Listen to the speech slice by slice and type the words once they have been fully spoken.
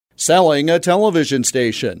selling a television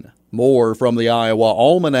station. More from the Iowa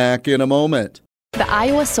Almanac in a moment. The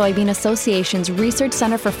Iowa Soybean Association's Research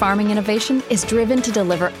Center for Farming Innovation is driven to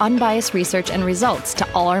deliver unbiased research and results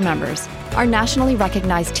to all our members. Our nationally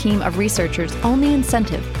recognized team of researchers' only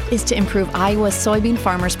incentive is to improve Iowa's soybean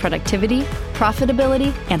farmers' productivity,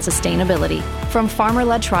 profitability, and sustainability. From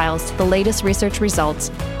farmer-led trials to the latest research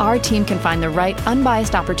results, our team can find the right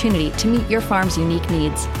unbiased opportunity to meet your farm's unique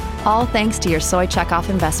needs. All thanks to your soy checkoff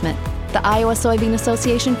investment. The Iowa Soybean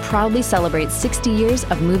Association proudly celebrates 60 years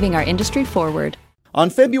of moving our industry forward.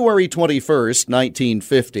 On February 21,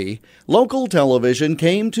 1950, local television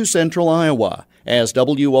came to central Iowa as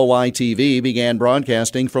WOI-TV began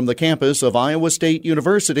broadcasting from the campus of Iowa State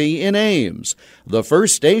University in Ames, the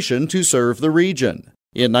first station to serve the region.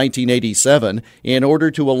 In 1987, in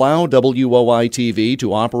order to allow WOI-TV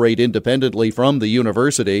to operate independently from the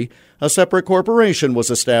university, a separate corporation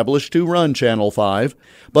was established to run Channel 5.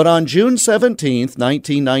 But on June 17,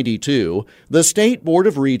 1992, the State Board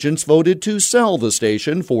of Regents voted to sell the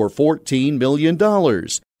station for $14 million.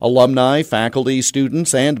 Alumni, faculty,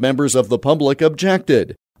 students, and members of the public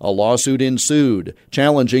objected. A lawsuit ensued,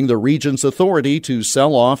 challenging the Regents' authority to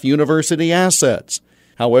sell off university assets.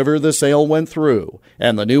 However, the sale went through,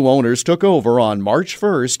 and the new owners took over on March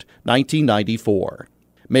 1, 1994.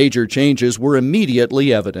 Major changes were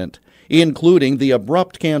immediately evident, including the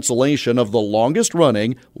abrupt cancellation of the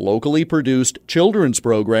longest-running, locally produced children's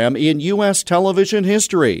program in U.S. television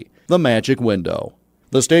history, The Magic Window.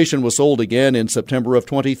 The station was sold again in September of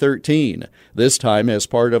 2013, this time as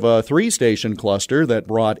part of a three-station cluster that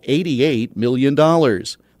brought $88 million.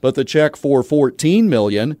 But the check for $14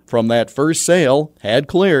 million from that first sale had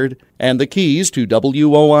cleared, and the keys to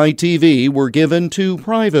WOI-TV were given to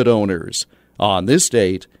private owners on this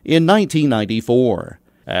date in 1994.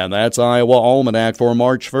 And that's Iowa Almanac for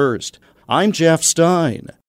March 1st. I'm Jeff Stein.